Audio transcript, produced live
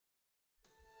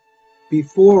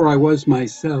Before I was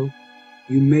myself,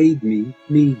 you made me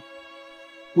me,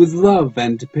 with love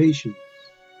and patience,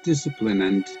 discipline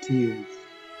and tears.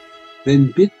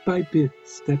 Then bit by bit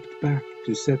stepped back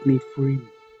to set me free,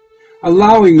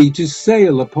 allowing me to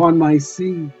sail upon my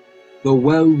sea, though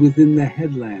well within the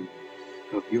headlands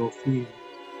of your fears.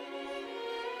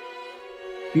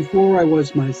 Before I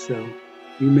was myself,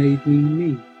 you made me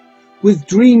me, with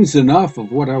dreams enough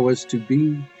of what I was to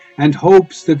be, and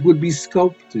hopes that would be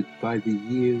sculpted by the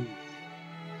years.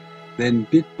 Then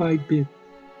bit by bit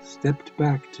stepped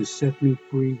back to set me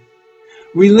free,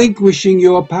 relinquishing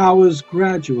your powers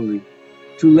gradually,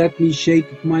 to let me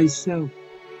shape myself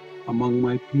among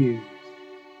my peers.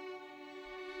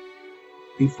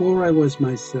 Before I was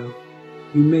myself,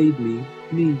 you made me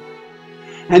me,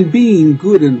 and being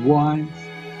good and wise,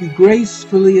 you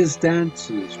gracefully as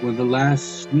dancers when the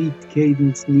last sweet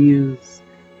cadence nears,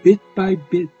 bit by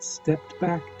bit stepped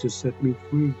back to set me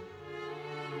free.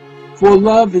 For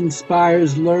love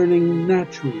inspires learning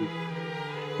naturally.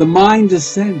 The mind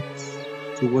assents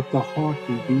to what the heart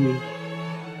reveres.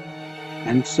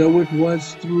 And so it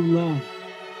was through love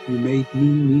you made me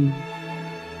me,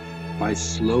 by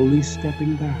slowly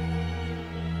stepping back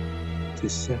to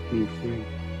set me free.